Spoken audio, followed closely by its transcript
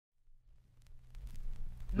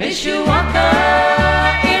Mishawaka,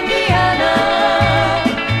 Indiana,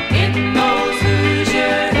 it knows who's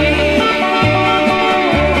your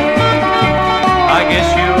I guess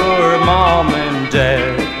your mom and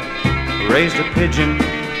dad raised a pigeon,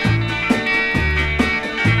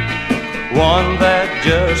 one that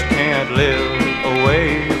just can't live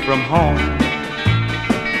away from home.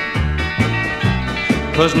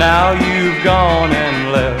 'Cause now you've gone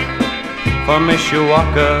and left for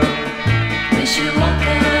Mishawaka,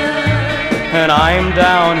 and I'm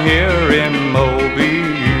down here in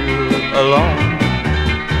Mobile alone.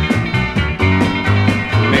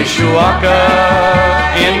 Mishawaka,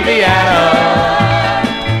 Indiana,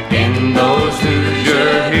 in those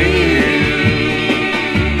Hoosier heat.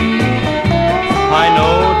 I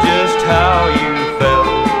know just how you felt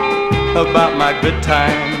about my good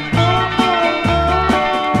times.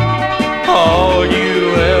 All you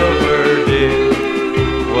ever did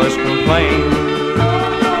was complain.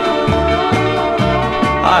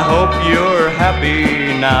 I hope you're happy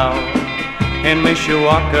now in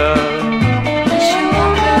Mishawaka.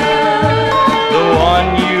 The one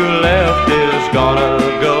you left is gonna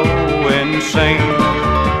go insane.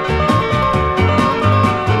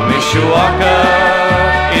 Mishawaka,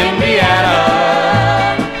 Indiana,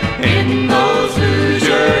 in those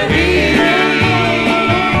Hoosier heat.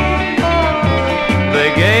 They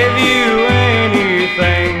gave you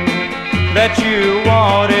anything that you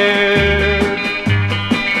wanted.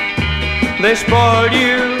 They spoiled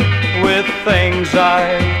you with things I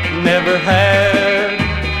never had.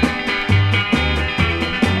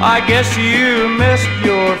 I guess you missed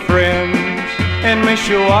your friends in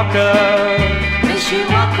Mishawaka.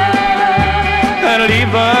 And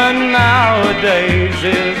leaving nowadays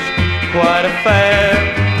is quite a fad.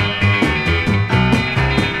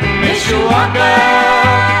 Mishawaka,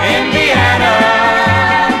 Indiana,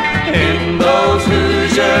 in those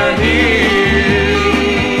Hoosier heat.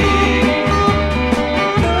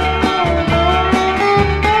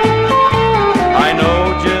 I know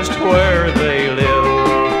just where they live,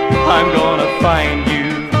 I'm gonna find you.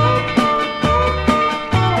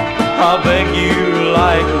 I'll beg you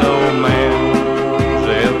like no man's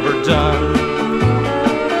ever done.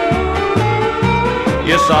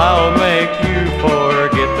 Yes, I'll make you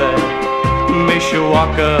forget that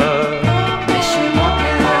Mishawaka,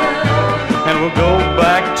 and we'll go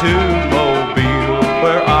back to